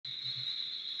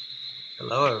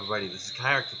Hello everybody, this is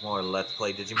Kayak with more Let's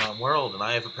Play Digimon World, and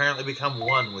I have apparently become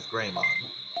one with Greymon.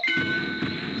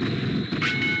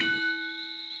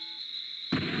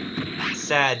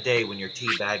 Sad day when you're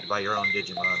teabagged by your own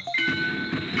Digimon.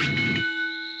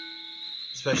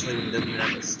 Especially when you doesn't even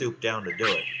have to stoop down to do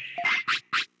it.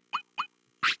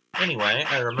 Anyway,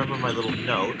 I remember my little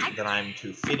note that I'm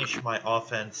to finish my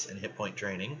offense and hit point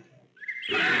training.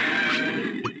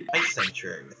 Ice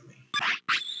Sanctuary with me.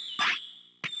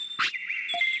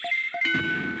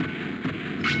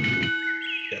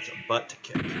 Got some butt to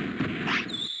kick.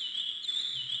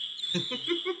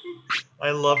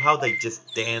 I love how they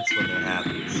just dance when they're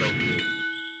happy. It's so cute.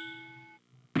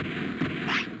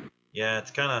 Yeah,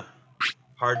 it's kind of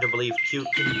hard to believe cute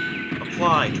can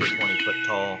apply to a 20-foot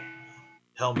tall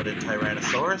helmeted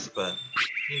Tyrannosaurus, but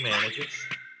he manages.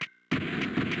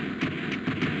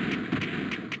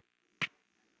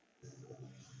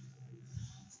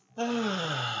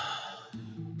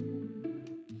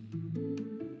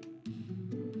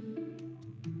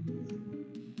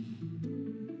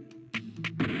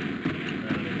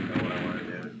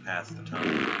 The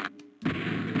time.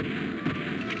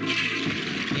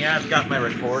 Yeah, I've got my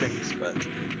recordings, but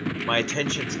my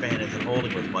attention span isn't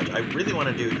holding with much. I really want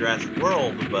to do Jurassic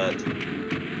World, but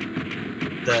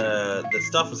the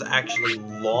stuff was actually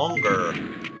longer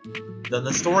than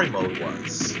the story mode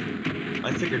was.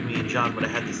 I figured me and John would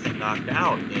have had this thing knocked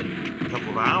out in a couple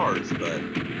of hours,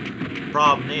 but the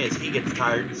problem is he gets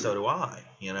tired and so do I,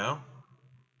 you know?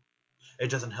 It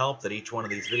doesn't help that each one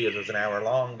of these videos is an hour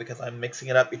long because I'm mixing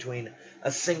it up between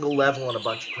a single level and a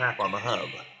bunch of crap on the hub.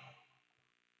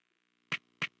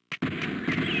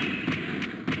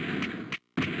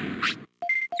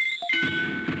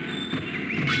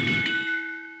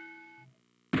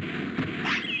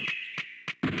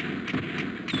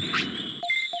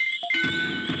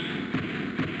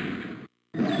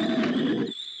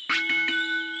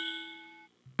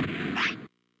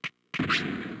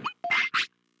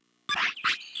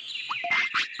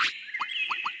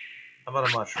 How about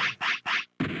a mushroom?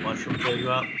 Mushroom fill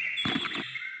you up?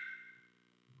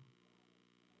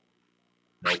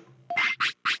 Nope.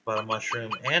 How about a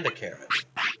mushroom and a carrot?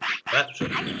 That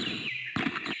should be.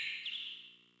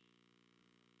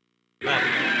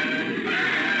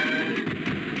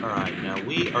 Alright, now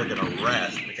we are gonna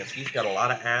rest because he's got a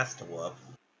lot of ass to whoop.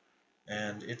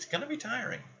 And it's gonna be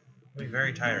tiring. It'll be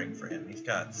very tiring for him. He's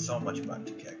got so much butt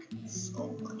to kick.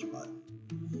 So much butt.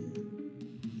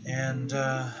 And,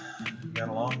 we've got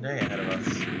a long day ahead of us.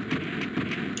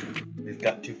 We've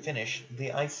got to finish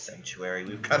the Ice Sanctuary.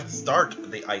 We've got to start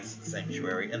the Ice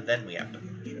Sanctuary, and then we have to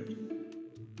finish it.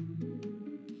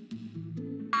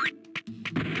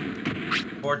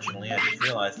 Fortunately, I just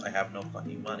realized I have no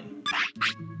fucking money.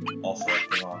 Also,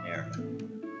 that's the wrong area.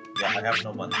 Yeah, I have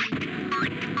no money.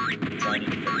 So I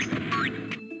need to fix it.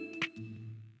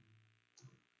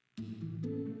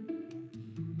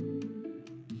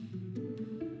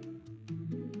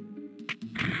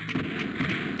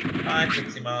 Hi,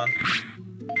 Piximon.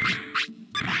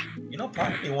 You know,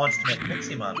 part of me wants to make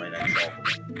Piximon my next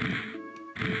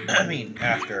ultimate. I mean,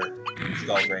 after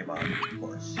Skull Greymon, of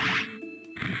course.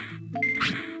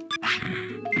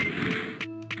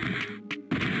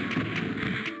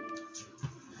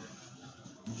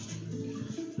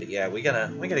 But yeah, we gotta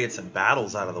get some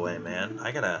battles out of the way, man.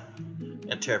 I gotta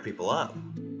tear people up.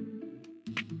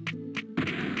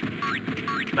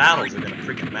 Battles are gonna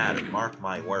freaking matter. Mark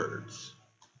my words.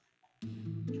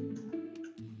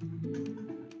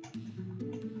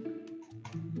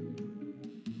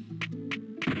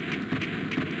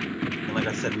 Like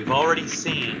I said, we've already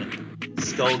seen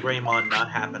Skull Greymon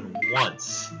not happen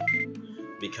once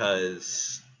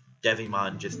because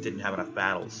Devimon just didn't have enough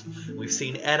battles. We've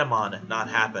seen Edamon not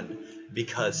happen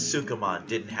because Sukamon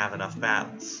didn't have enough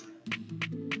battles.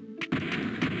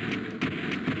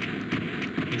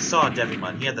 We saw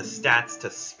Devimon, he had the stats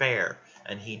to spare,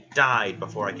 and he died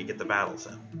before I could get the battles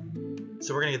in.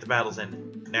 So we're gonna get the battles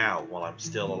in now while I'm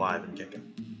still alive and kicking.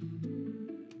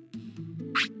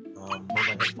 What do my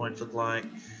hit points look like?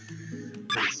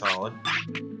 Pretty solid.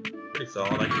 Pretty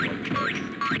solid, I can work with those.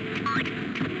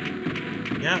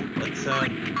 Yeah, let's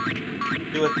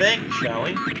do a thing, shall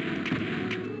we?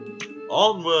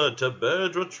 Onward to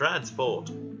Birdra Transport!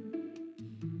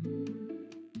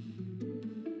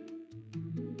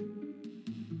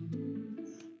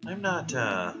 I'm not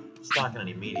stocking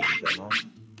any mediums, am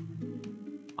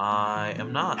I? I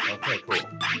am not. Okay, cool.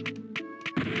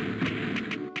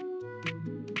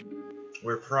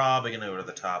 We're probably gonna go to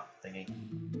the top thingy.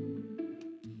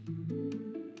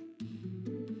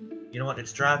 You know what?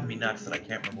 It's driving me nuts that I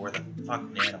can't remember where the fuck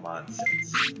Nanamon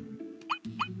sits.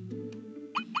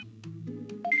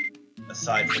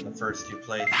 aside from the first two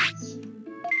playthroughs.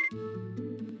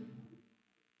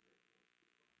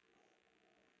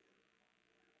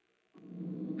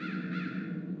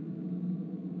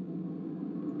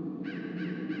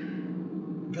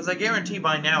 Because I guarantee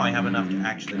by now I have enough to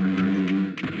actually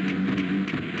recruit.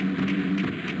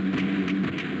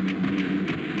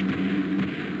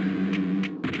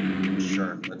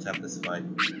 Sure, let's have this fight.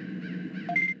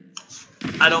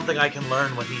 I don't think I can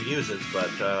learn what he uses, but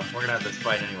we're gonna have this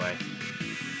fight anyway.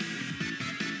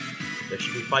 This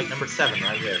should be fight number 7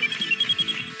 right here.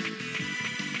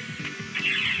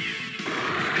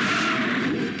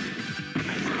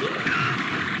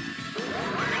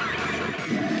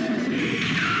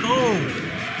 Boom!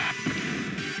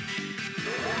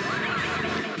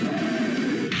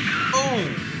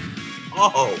 Boom!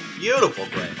 Oh, beautiful,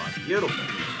 Greymon, beautiful.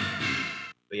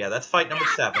 But yeah, that's fight number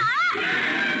 7.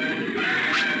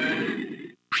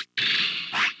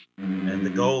 And the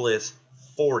goal is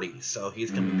 40, so he's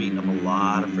gonna be beating up a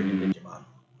lot of freaking Digimon.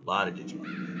 A lot of Digimon.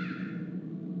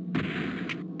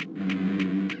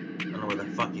 I don't know where the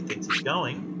fuck he thinks he's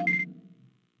going.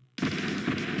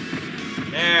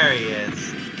 There he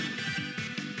is.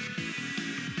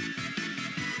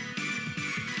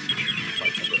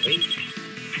 Fight number 8.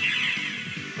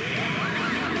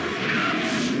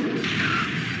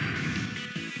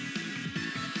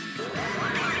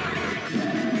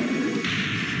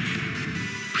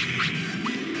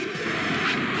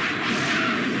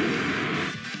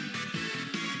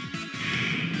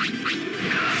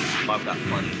 I've got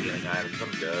plenty of healing items.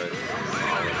 I'm good.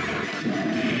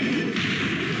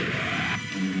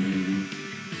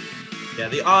 Yeah,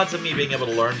 the odds of me being able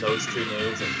to learn those 2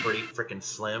 moves are pretty freaking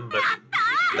slim, but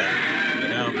you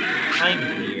know,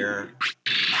 I'm here.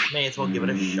 May as well give it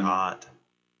a shot.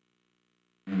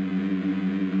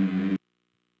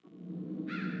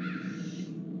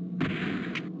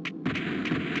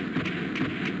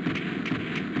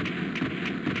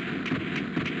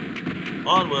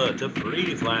 Onward to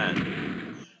Freezeland!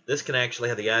 This can actually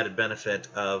have the added benefit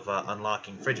of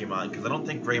unlocking Frigimon, because I don't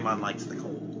think Greymon likes the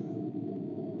cold.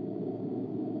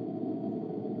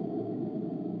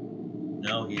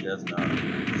 No, he does not.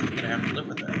 He's gonna have to live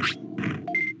with that.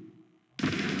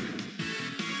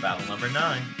 Battle number 9.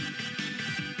 I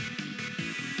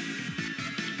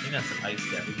think that's an Ice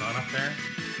Digimon up there.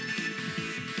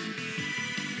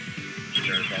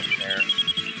 Sure, that's there.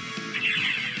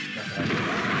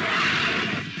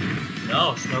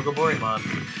 No, Snogoborimon.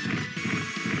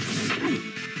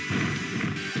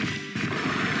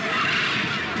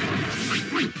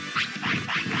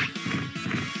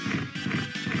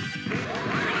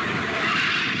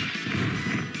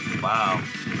 Wow.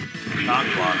 Knock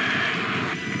block.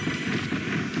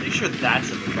 Pretty sure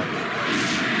that's a move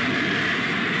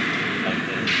like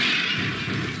this.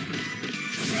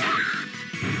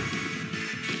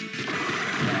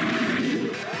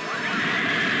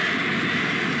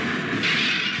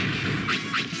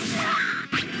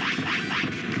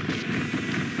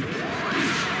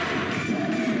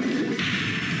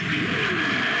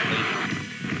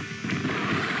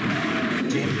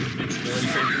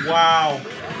 Wow!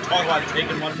 Talk about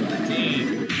taking one for the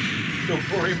team.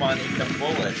 Goborimon ate the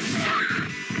bullet.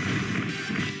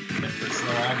 And for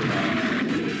Snowagramon.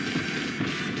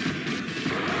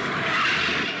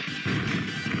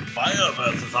 Fire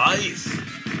versus ice!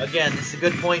 Again, this is a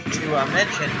good point to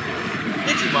mention.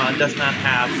 Digimon does not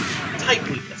have type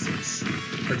weaknesses.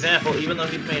 For example, even though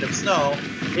he's made of snow,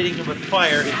 hitting him with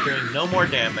fire is doing no more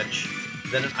damage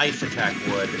than an ice attack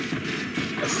would,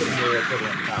 assuming they were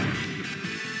equivalent power.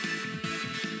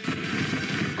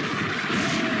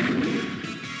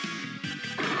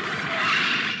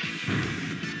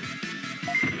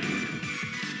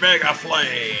 Mega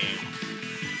Flame!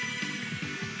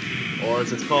 Or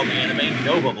as it's called in the anime,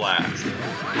 Nova Blast.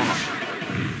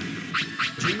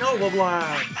 Nova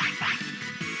Blast!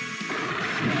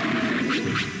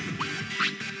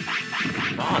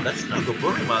 God, that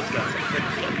Snuggleburimon's got some good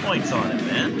hit points on it,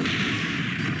 man.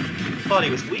 Thought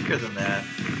he was weaker than that.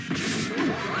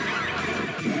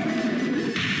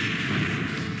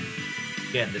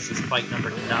 Again, this is fight number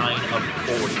 9 of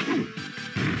 40.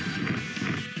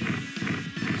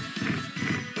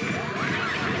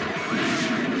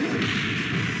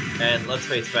 And let's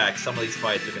face facts, some of these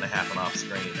fights are going to happen off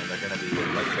screen, and they're going to be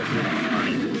like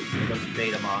the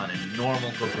Betamon and normal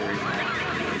Goborimon.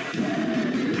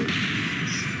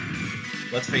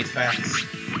 Let's face facts.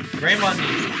 Greymon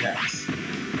needs attacks.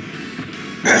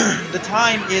 The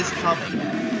time is coming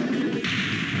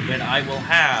when I will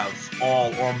have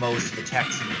all or most of the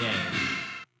techs in the game.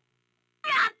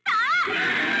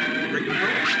 Freaking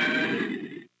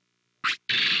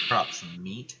cool. Drop some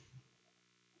meat.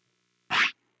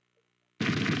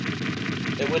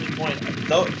 At which point,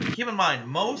 though, keep in mind,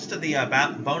 most of the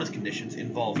bonus conditions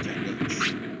involve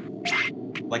techniques.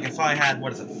 Like if I had,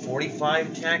 what is it,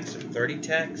 45 techs or 30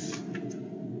 techs?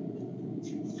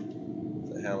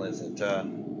 What the hell is it?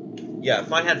 Yeah,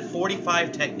 if I had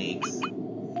 45 techniques,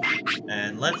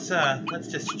 and let's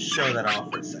just show that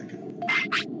off for a second.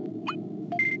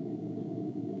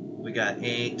 We got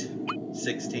 8,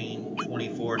 16,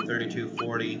 24, 32,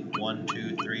 40, 1,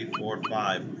 2, 3, 4,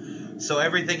 5. So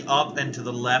everything up and to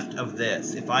the left of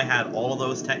this, if I had all of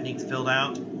those techniques filled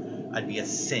out, I'd be a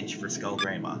cinch for Skull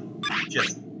Greymon.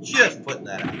 Just putting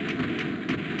that out.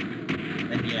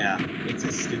 And yeah, it's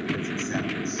as stupid as it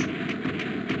sounds.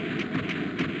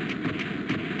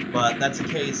 But that's a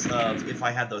case of, if I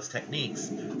had those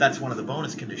techniques, that's one of the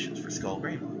bonus conditions for Skull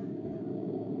Greymon.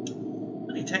 How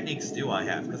many techniques do I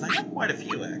have? Because I have quite a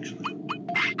few, actually.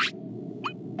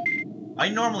 I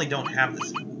normally don't have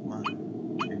this. 1,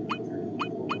 2, 3,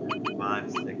 4,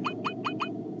 5, 6,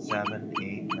 7,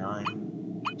 8, 9,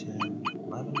 10,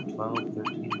 11, 12,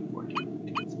 13, 14,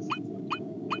 15, 16, 17,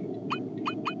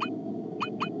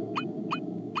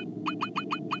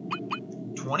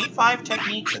 25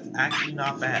 techniques, that's actually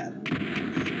not bad.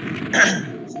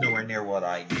 It's nowhere near what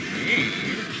I need.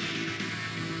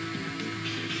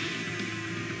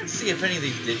 Let's see if any of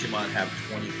these Digimon have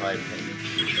 25 techniques.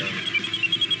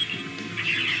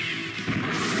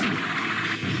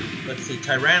 Let's see,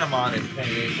 Tyrannomon is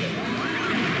 28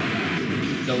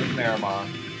 techniques. So is Meramon.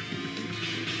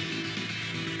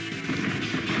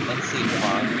 Let's see, come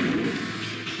on.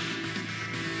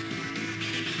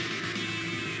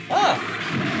 Ah!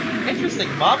 Interesting,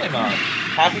 Mamemon.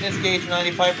 Happiness gauge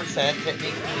 95%,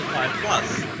 technique 25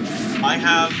 plus. I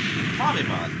have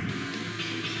Mamemon.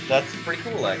 That's pretty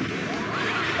cool, actually.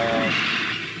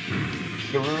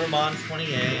 Garurumon's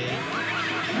 28.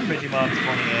 Digimon's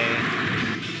 28.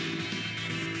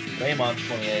 Raymon's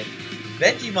 28.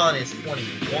 Digimon is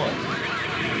 21.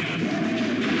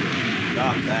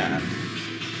 Not bad.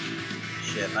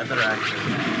 Shit, I better actually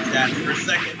stats for a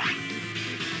second.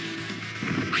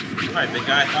 Alright, big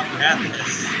guy, I thought we had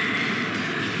this.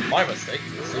 My mistake.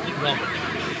 Assuming number.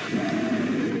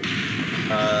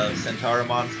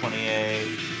 Centauromon's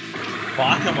 28.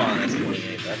 Bakamon is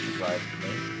 28. That surprised me.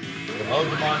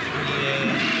 Emojimon's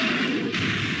 28.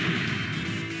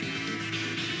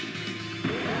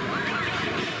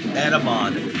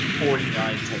 Edamon,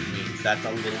 49 techniques. That's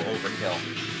a little overkill.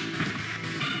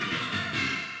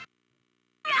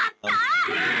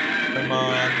 Come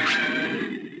on.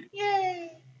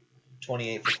 Yay!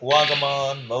 28 for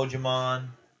Kuwagamon, Mojimon.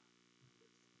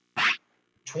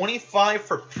 25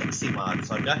 for Piximon,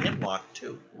 so I've got him locked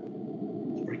too.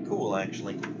 It's pretty cool,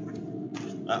 actually.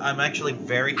 I'm actually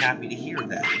very happy to hear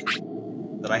that.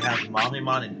 That I have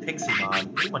Mamemon and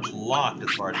Piximon pretty much locked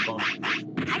as far as bonus.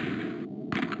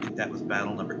 I think that was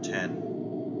battle number 10.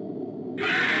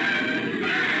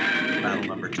 Battle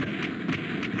number 10.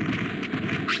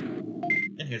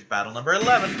 And here's battle number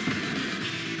 11.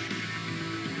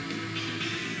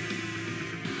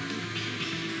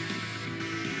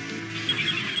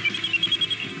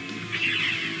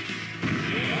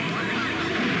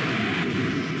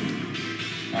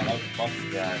 Oh, that was a funky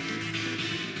guy.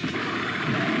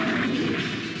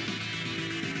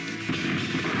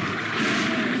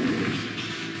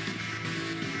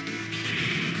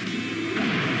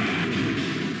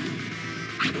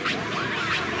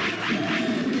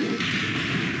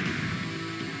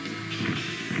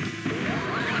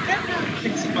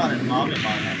 Piximon and Mamemon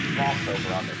have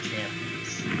crossover on their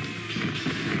champions.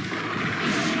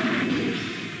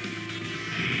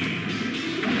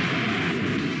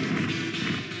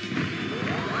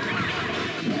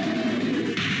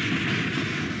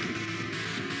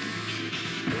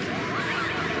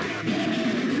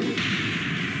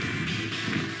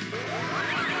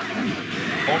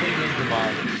 Only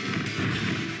Digimon.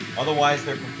 Otherwise,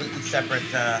 they're completely separate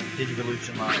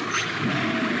Digivolution lines.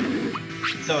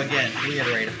 So again, to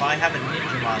reiterate, if I have a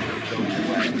Ninjamon that goes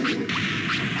away.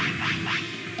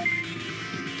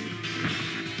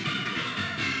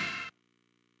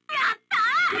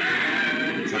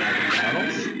 So now the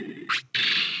battles.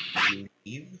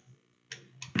 Leave.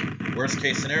 Worst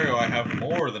case scenario, I have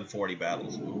more than 40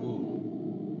 battles. Ooh.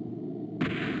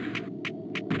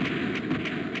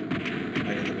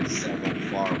 I think there was several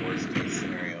far worst case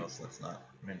scenarios. Let's not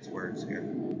mince words here.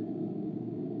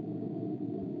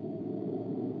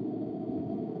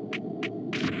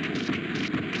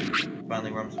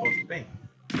 Finally where I'm supposed to be.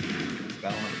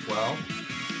 Battle number 12.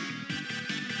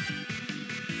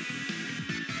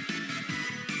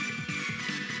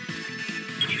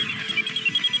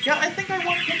 Yeah, I think I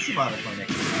want Piximon as my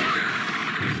next one.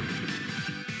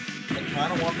 I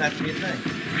don't want that to be a thing.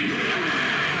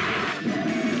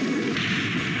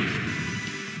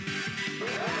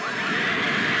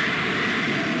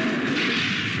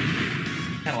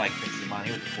 Kind of like Digimon.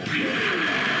 He was a cool kid.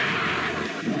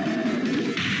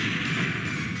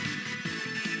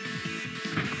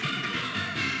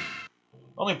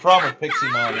 Only problem with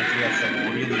Piximon is he has some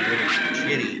really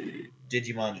shitty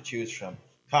Digimon to choose from.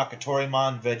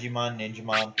 Kakatorimon, Vegemon,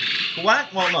 Ninjamon. Well,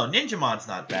 no, Ninjamon's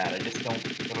not bad. I just don't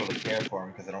really care for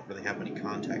him because I don't really have any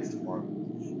context for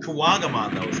him.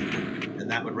 Kuwagamon, though, is cool, and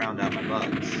that would round out my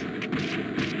bugs.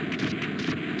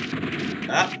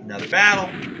 Up, another battle.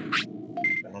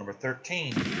 Battle number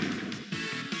 13.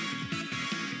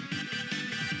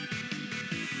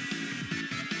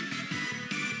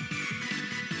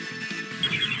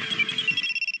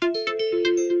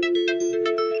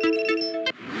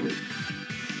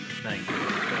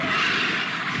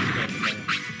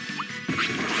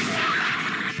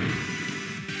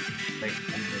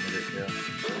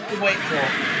 Wait till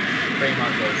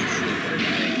Raymond goes to sleep for the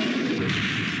night.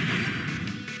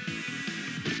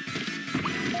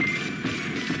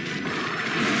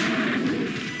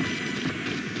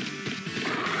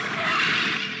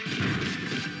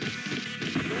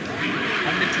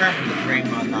 I'm determined that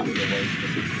Raymond not be away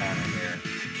from the corner here.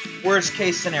 Worst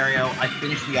case scenario, I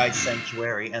finish the Ice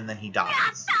Sanctuary and then he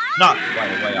dies. Not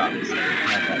right away, obviously.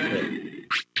 Not that big.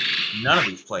 None of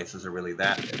these places are really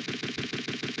that big.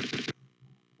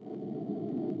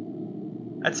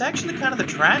 That's actually kind of the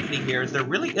tragedy here, is there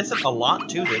really isn't a lot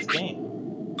to this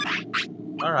game.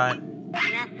 Alright.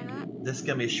 This is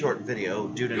going to be a short video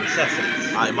due to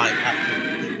necessities. I might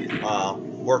have to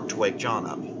work to wake John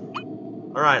up.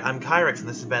 Alright, I'm Kyrex and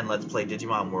this has been Let's Play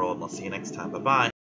Digimon World, and I'll see you next time. Bye-bye.